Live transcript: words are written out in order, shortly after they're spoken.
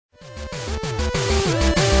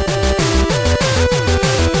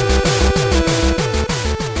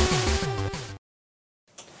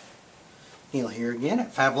again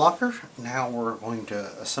at Fab Locker. Now we're going to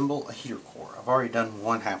assemble a heater core. I've already done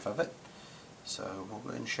one half of it, so we'll go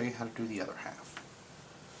ahead and show you how to do the other half.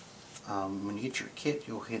 When you get your kit,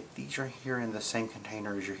 you'll hit these right here in the same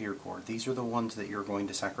container as your heater core. These are the ones that you're going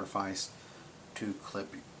to sacrifice to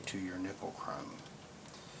clip to your nickel chrome.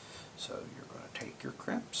 So you're going to take your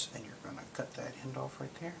crimps and you're going to cut that end off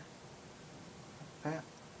right there, like that,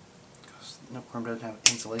 because nickel chrome doesn't have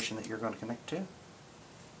insulation that you're going to connect to.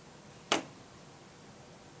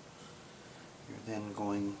 You're then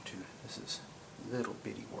going to, this is little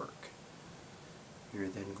bitty work, you're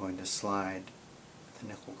then going to slide the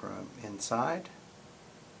nickel chrome inside,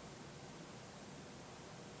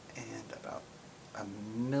 and about a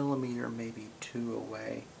millimeter, maybe two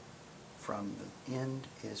away from the end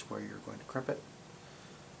is where you're going to crimp it.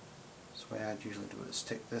 So the way I'd usually do it is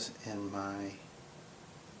stick this in my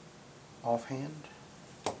offhand.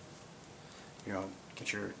 You know,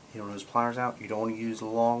 get your needle nose pliers out. You don't want to use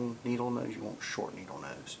long needle nose, you want short needle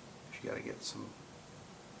nose. You got to get some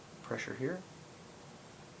pressure here.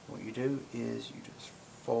 What you do is you just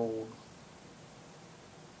fold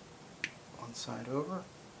one side over,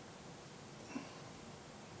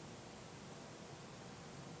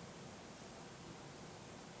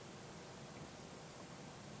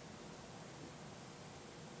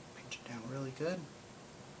 pinch it down really good.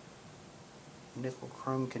 Nickel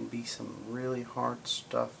chrome can be some really hard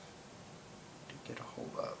stuff to get a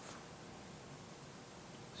hold of,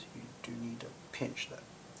 so you do need to pinch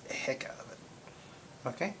the heck out of it.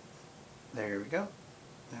 Okay, there we go.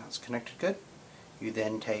 Now it's connected good. You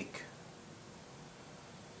then take,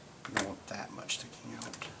 you don't want that much sticking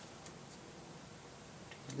out. Take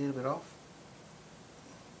a little bit off,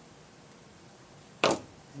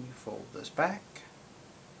 and you fold this back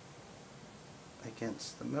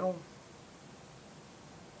against the middle.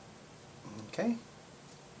 Okay.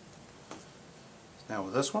 Now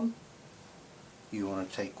with this one, you want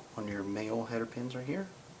to take one of your male header pins right here.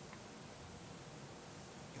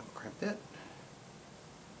 You'll crimp it.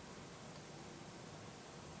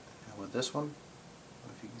 Now with this one, I don't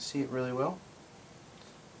know if you can see it really well.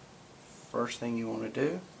 First thing you want to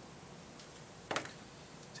do,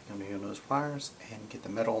 take one of your nose pliers and get the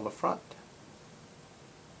metal on the front.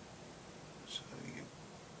 So you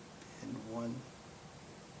bend one.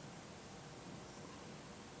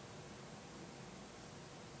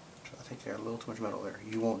 I think I got a little too much metal there.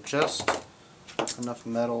 You want just enough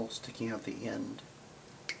metal sticking out the end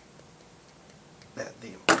that the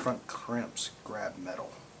front crimps grab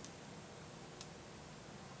metal.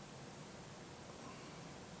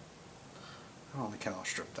 I don't think I'll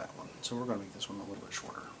strip that one, so we're going to make this one a little bit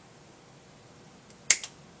shorter.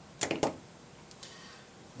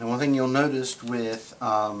 Now, one thing you'll notice with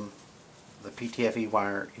the PTFE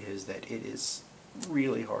wire is that it is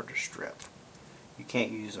really hard to strip. You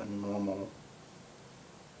can't use a normal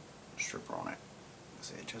stripper on it.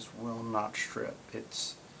 It just will not strip.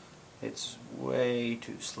 It's way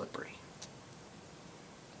too slippery.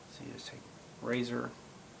 So you just take a razor,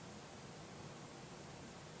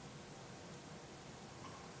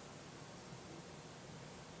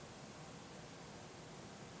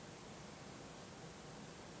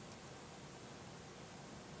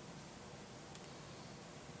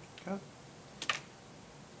 go.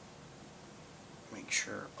 Make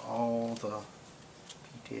sure all the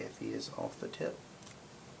PTFE is off the tip.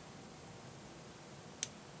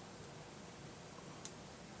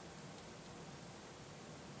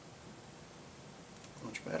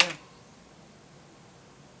 Much better.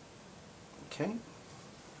 Okay.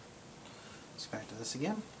 Let's go back to this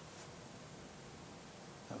again.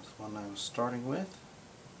 That was the one I was starting with.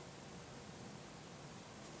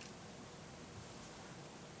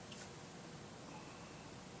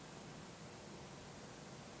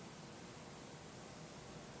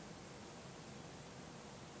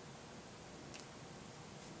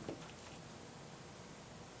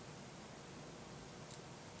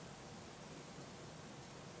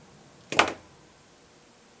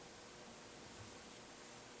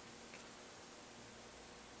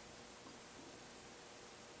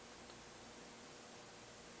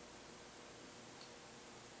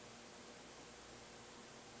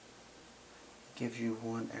 Gives you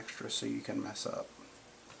one extra so you can mess up.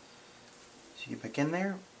 So you get back in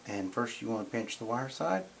there, and first you want to pinch the wire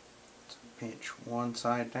side. So pinch one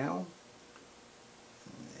side down,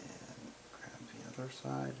 and then grab the other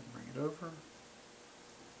side and bring it over.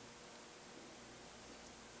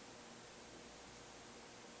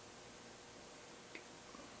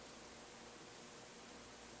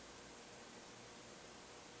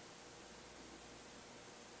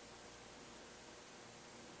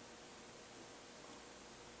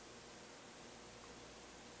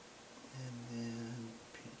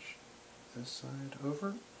 this side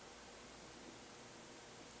over.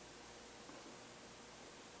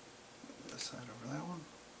 This side over that one.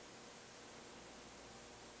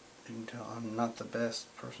 You can tell I'm not the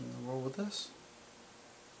best person in the world with this.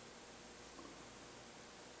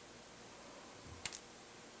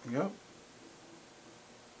 There we go.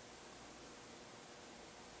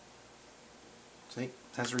 See,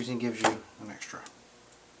 that's the reason it gives you an extra,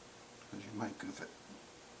 because you might goof it.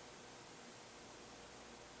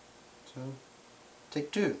 So,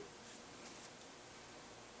 take two.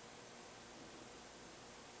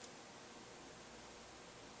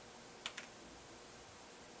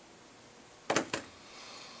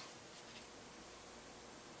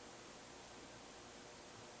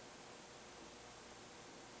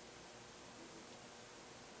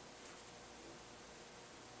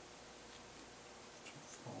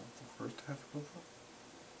 Fold the first half over.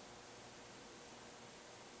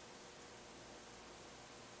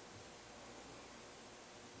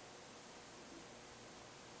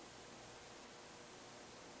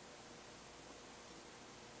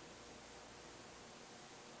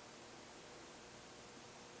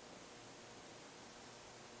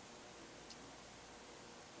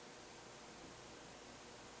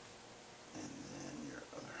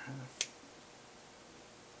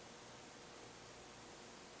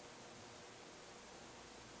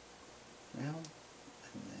 Down,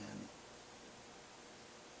 and then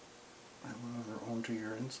that one over onto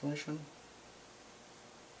your insulation,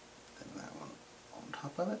 then that one on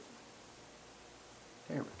top of it.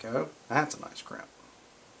 There we go. That's a nice crimp.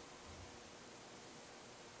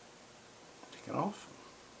 Take it off.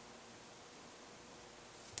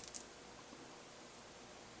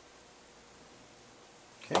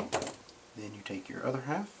 Okay, then you take your other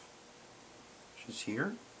half, which is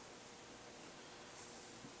here,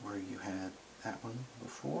 where you had that one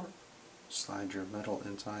before. Slide your metal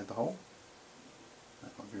inside the hole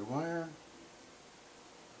of your wire.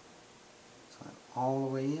 Slide all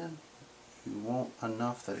the way in. You want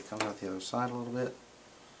enough that it comes out the other side a little bit.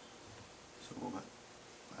 So a little bit.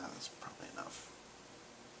 That's probably enough.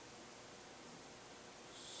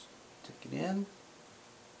 Stick it in.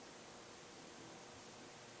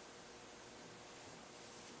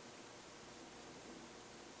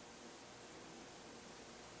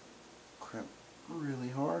 Crimp really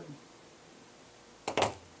hard.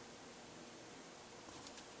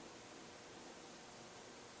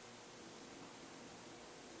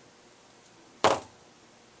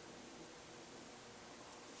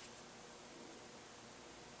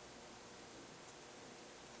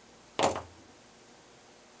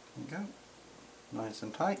 There you go. Nice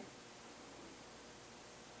and tight.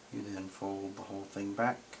 You then fold the whole thing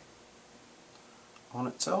back on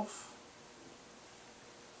itself.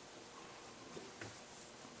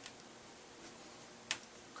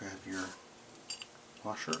 Grab your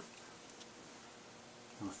washer.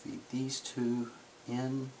 You'll feed these two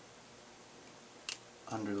in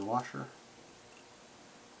under the washer.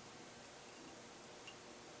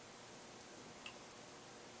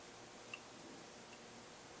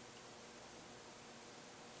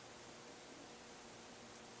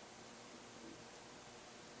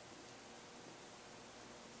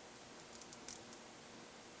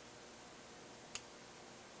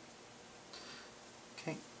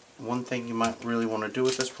 Okay, one thing you might really want to do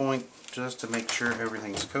at this point, just to make sure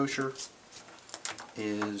everything's kosher,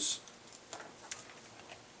 is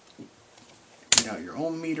get out your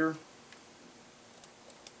ohm meter.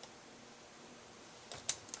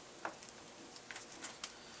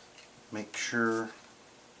 Make sure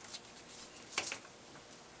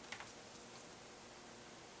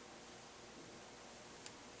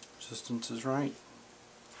resistance is right.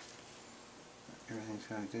 Everything's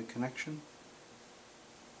got a good connection.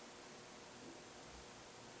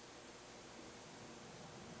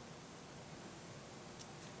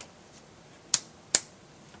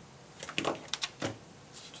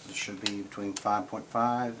 Should be between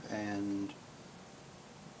 5.5 and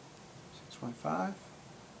 6.5. A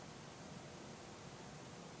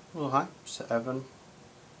little high. 7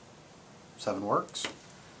 works.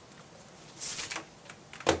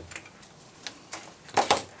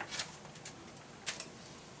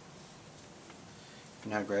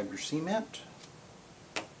 Now grab your cement.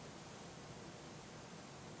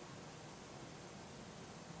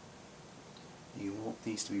 You want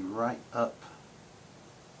these to be right up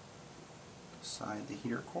beside the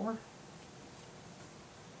heater core.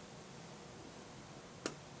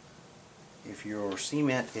 If your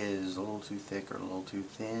cement is a little too thick or a little too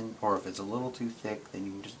thin, or if it's a little too thick, then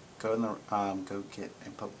you can just go in the go get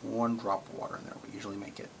and put 1 drop of water in there. We usually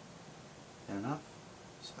make it enough.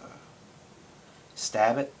 So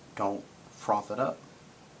stab it. Don't froth it up.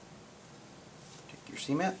 Take your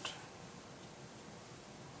cement.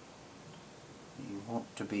 You want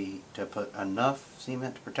to put enough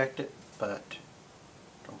cement to protect it, but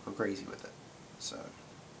don't go crazy with it. So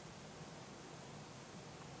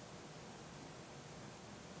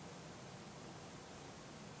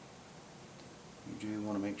you do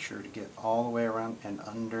want to make sure to get all the way around and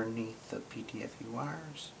underneath the PTFE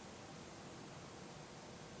wires.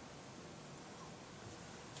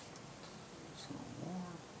 Some more.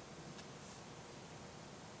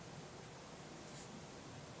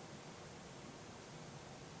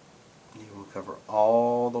 You will cover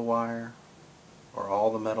all the wire, or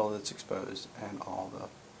all the metal that's exposed, and all the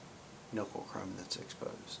nickel chrome that's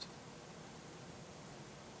exposed.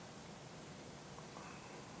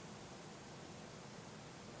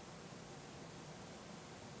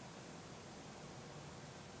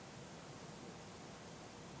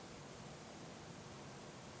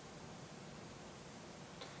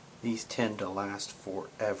 These tend to last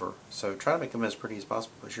forever, so try to make them as pretty as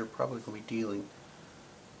possible, because you're probably going to be dealing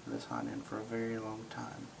with this hot end for a very long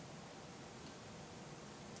time.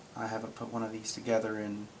 I haven't put one of these together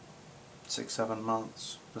in 6-7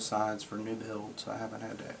 months. Besides for new builds, I haven't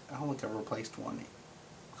had to. I don't think I've replaced one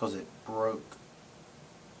because it broke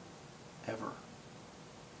ever,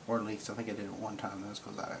 or at least I think I did it one time. That's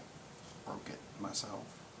because I broke it myself.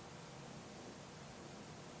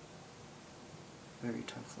 Very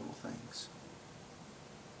tough little things.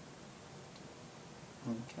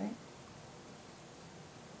 Okay,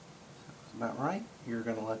 that's about right. You're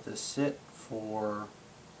going to let this sit for,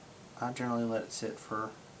 I generally let it sit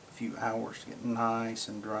for a few hours to get nice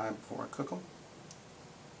and dry before I cook them.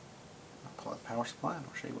 I'll pull out the power supply and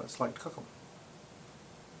I'll show you what it's like to cook them.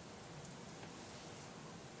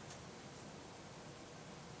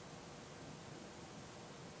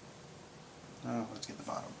 Oh, let's get the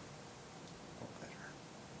bottom a little better.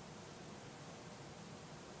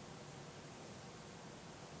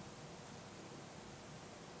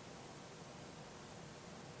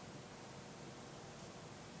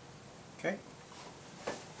 Okay,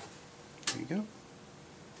 there you go.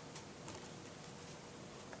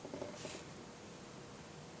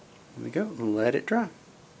 There we go, let it dry.